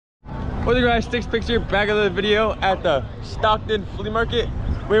What's up guys, Stixx Picks here, back of the video at the Stockton Flea Market.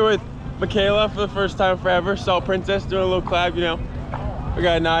 We're with Michaela for the first time forever, Salt Princess, doing a little collab, you know. We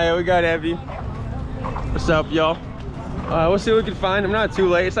got Naya, we got Evie. What's up, y'all? We'll see what we can find. I'm not too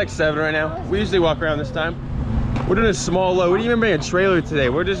late, it's like 7 right now. We usually walk around this time. We're doing a small load. We didn't even bring a trailer today.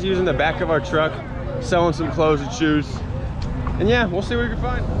 We're just using the back of our truck, selling some clothes and shoes. And yeah, we'll see what we can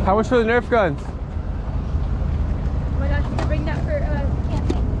find. How much for the Nerf guns? Oh my gosh, we can bring that for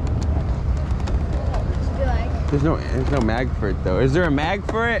camping. Just be like... There's no mag for it though. Is there a mag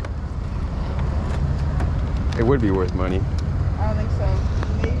for it? It would be worth money. I don't think so.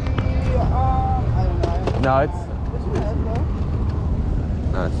 Maybe, I don't know. No, it's... This one has though.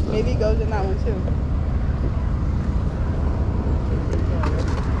 No, it's not. Maybe it goes in that one too.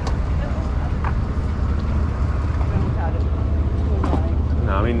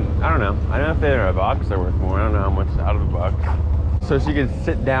 No, I mean, I don't know. I don't know if they're in a box they're worth more. I don't know how much out of the box. So she can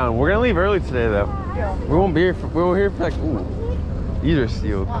sit down. We're gonna leave early today though. Yeah. We won't be here for, we won't be here for like, ooh, these are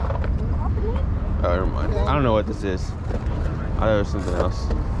sealed. Oh, never mind. I don't know what this is. I thought it was something else.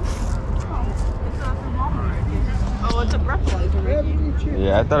 Oh, it's a breathalyzer, Mickey.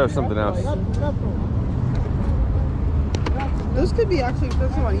 Yeah, I thought it was something else. Those could be actually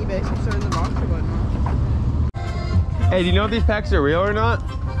expensive on eBay since they're in the box or whatnot. Hey, do you know if these packs are real or not?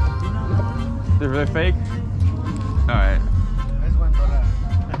 They're really fake? Alright.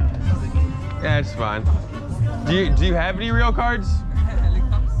 Yeah, it's fine. Do you have any real cards?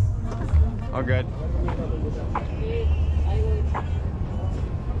 Oh, good.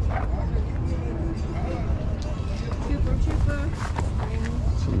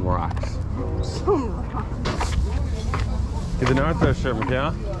 Some rocks. Some rocks. Get the Naruto shirt,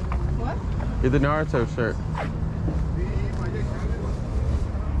 Michaela. What? Get the Naruto shirt.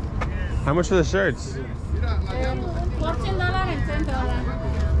 How much for the shirts? $14 and $10.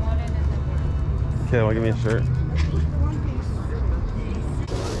 Okay, well, give me a shirt.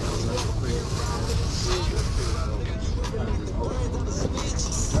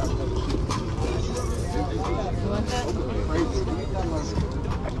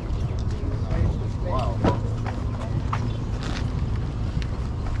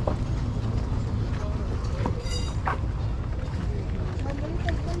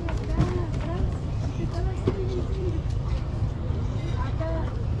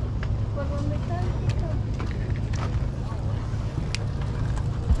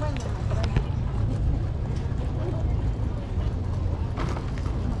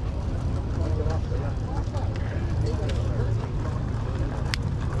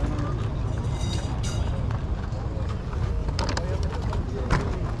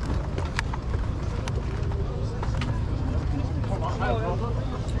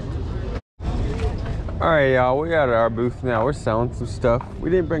 All right, y'all, we got our booth now. We're selling some stuff. We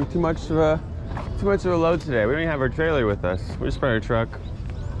didn't bring too much of a load today. We don't even have our trailer with us. We just brought our truck.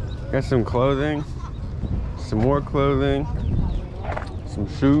 Got some clothing, some more clothing, some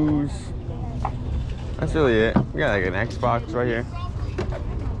shoes. That's really it. We got like an Xbox right here.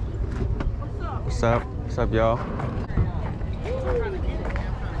 What's up? What's up, y'all?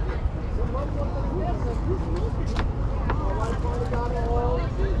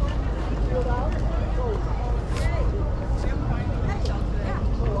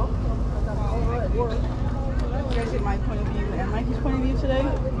 You guys get my point of view and Mikey's point of view today?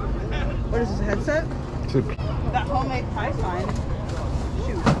 What is this, a headset? That homemade price sign.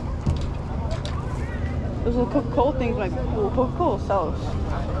 Shoot. Those little Coca-Cola things, like, Coca-Cola sells.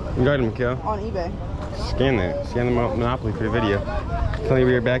 You got him, Michaela. On eBay. Scan that. Scan the Monopoly for your video. Tell me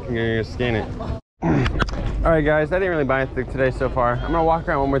you're back and you're gonna scan it. Alright guys, I didn't really buy anything today so far. I'm gonna walk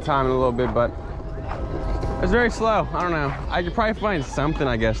around one more time in a little bit, but it's very slow. I don't know. I could probably find something,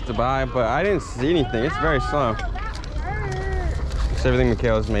 I guess, to buy, but I didn't see anything. It's very slow. It's everything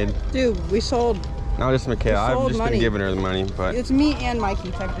Michaela's made. Dude, we sold. Not just Michaela. I've just been giving her the money, but it's me and Mikey,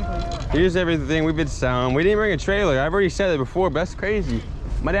 technically. here's everything we've been selling. We didn't bring a trailer. I've already said it before, but that's crazy.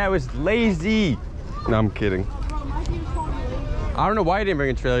 My dad was lazy. No, I'm kidding. I don't know why I didn't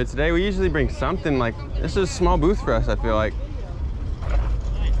bring a trailer today. We usually bring something. Like, this is a small booth for us, I feel like.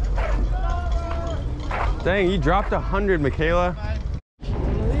 Dang, you dropped 100, Michaela.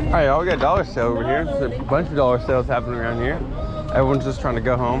 All right, y'all, we got a dollar sale over here. There's a bunch of dollar sales happening around here. Everyone's just trying to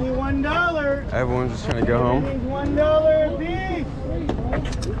go home. $1. Everyone's just trying to go home. $1 a piece.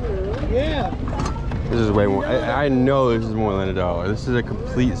 Yeah. This is way more. I know this is more than $1. This is a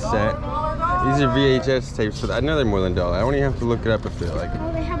complete set. These are VHS tapes, but I know they're more than $1. I don't even have to look it up, I feel like.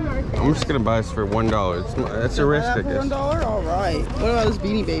 Oh, they have an arcade. I'm just gonna buy this for $1. It's a risk, I guess. $1? All right. What about this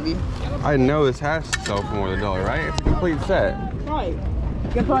Beanie Baby? I know this has to sell for more than $1, right? It's a complete set. Right. You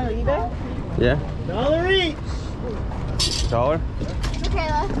put on your eBay? Yeah. $1 each. $1?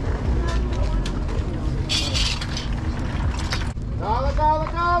 Michaela.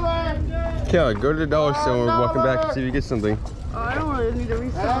 $1. Kelly, go to the dollar store and we're walking back and see if you get something. Oh, I don't really need to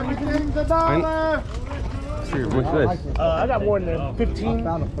resell. Everything's $1. Sure, what's this? I got more than 15.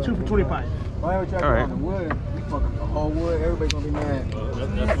 2 for 25. Alright. The wood, we fucking the whole wood, everybody gonna be mad.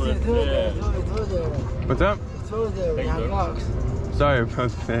 What's up? $9. Sorry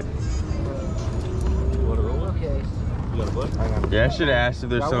about that. Okay. Yeah, I should have asked if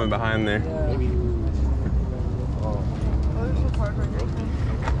there's something behind there.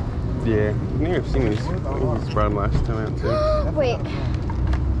 Yeah, I think I've seen these. I think we brought them last time out too. Wait,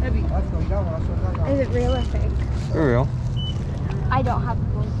 is it real or fake? They're real. I don't have a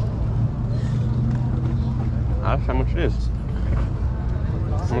gold. That's how much it is.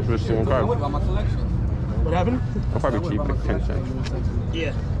 How much was a single card? What happened? I'll probably cheap, like 10 cents.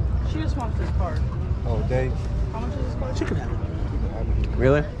 Yeah. She just wants this card. Oh, Dave. How much is this card? She can have it.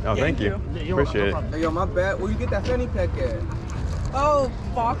 Really? Oh, thank you. Appreciate it. Hey, yo, my bad. Where you get that fanny pack at? Oh,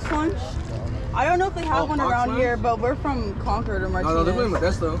 Box Lunch. I don't know if they have one Box around Lunch? here, but we're from Concord or Martinez. No, they're doing with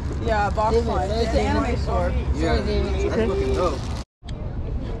that stuff. Yeah, Box Lunch. It's an anime store. Yeah, that's fucking dope.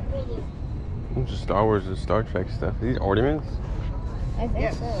 Just Star Wars and Star Trek stuff. Are these ornaments? I think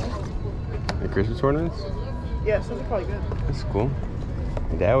Yeah. so. The Christmas ornaments? Yeah, so they're probably good. That's cool.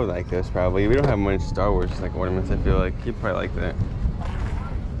 My dad would like those probably. We don't have much Star Wars like ornaments, I feel like. He'd probably like that.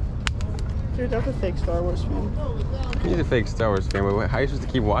 Dude, that's a fake Star Wars fan. He's a fake Star Wars fan, but how are you supposed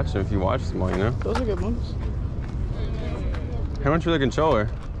to keep watching them if you watch them all, you know? Those are good ones. How much for the controller?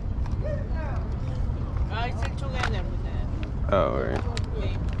 Oh, right.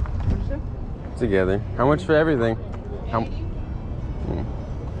 What'd you say? Together. How much for everything? How?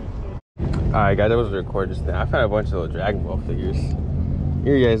 Alright guys, that was a record just now. I found a bunch of little Dragon Ball figures.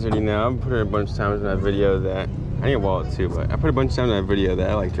 You guys already know, I've put it a bunch of times in that video that I need a wallet too, but I put a bunch of times in that video that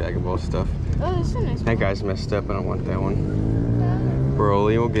I like Dragon Ball stuff. Oh, this is a nice That guy's messed up, I don't want that one.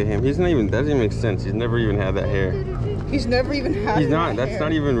 Broly, we'll get him. He's not even, that doesn't even make sense. He's never even had that hair. He's never even had He's not, that that's hair.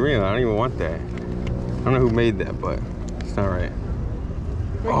 not even real. I don't even want that. I don't know who made that, but it's not right.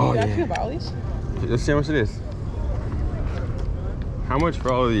 Wait, Oh, you asking yeah. about these? Let's see how much it is. How much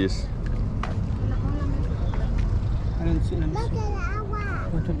for all of these? I didn't see them.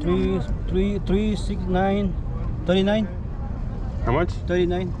 1, 2, 3, 3, 6, 9, 39. How much?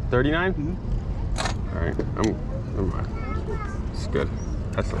 39. 39? Mhm. All right, never mind. It's good.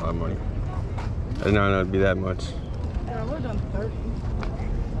 That's a lot of money. I didn't know it'd be that much. Yeah, I would have done 30.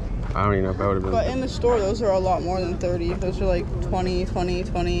 I don't even know if I would have been. But in the store, those are a lot more than 30. Those are like 20, 20,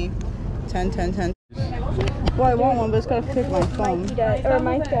 20, 10, 10, 10. Well, I want one, but it's gotta fit my phone. Mikey does, or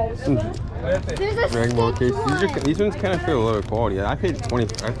Mike does. There's a Dragon Ball case. Stixx one. These ones kind of feel a lower quality. I paid 20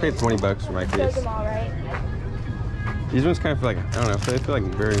 bucks for my Does case. them all right. These ones kind of feel like, I don't know, they feel like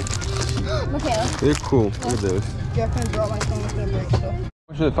very, Michaela. they're cool. Look at those. Yeah, I can drop my phone with them break stuff. How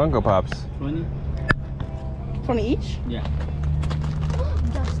much are the Funko Pops? 20? 20 each? Yeah.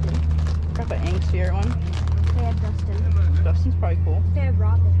 Dustin. Got the Angstier one. They have Dustin. Dustin's probably cool. They have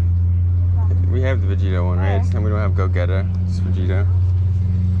Robin. We have the Vegeta one, right? And we don't have Gogeta. It's Vegeta.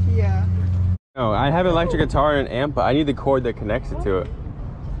 Yeah. No, I have an electric guitar and an amp, but I need the cord that connects it to it.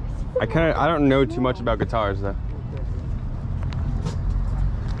 I don't know too much about guitars though.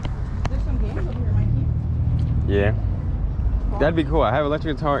 There's some games over here, Mikey. Yeah. That'd be cool. I have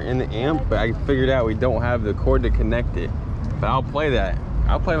electric guitar and the amp, but I figured out we don't have the cord to connect it. But I'll play that.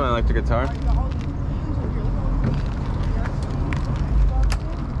 I'll play my electric guitar.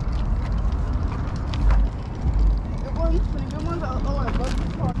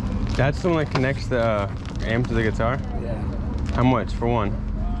 That's the one that connects the amp to the guitar? Yeah. How much for one?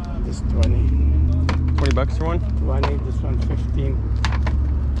 This 20. 20 bucks for one? 20, this one 15.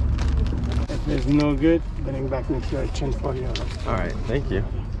 If it's no good, bring back next year, I change for you. All right, thank you.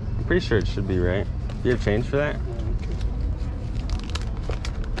 I'm pretty sure it should be right. Do you have change for that?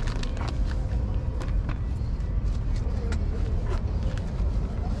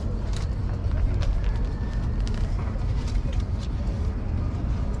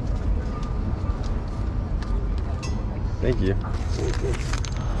 Thank you.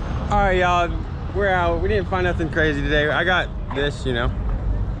 All right, y'all, we're out. We didn't find nothing crazy today. I got this, you know.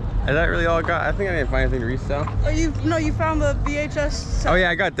 Is that really all I got? I think I didn't find anything to resell. Oh, you found the VHS. Oh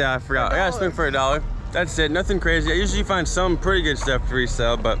yeah, I got that. I forgot. I got a swing for $1. That's it. Nothing crazy. I usually find some pretty good stuff to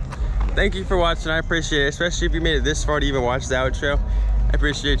resell, but thank you for watching. I appreciate it, especially if you made it this far to even watch the outro. I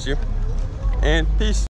appreciate you. And peace.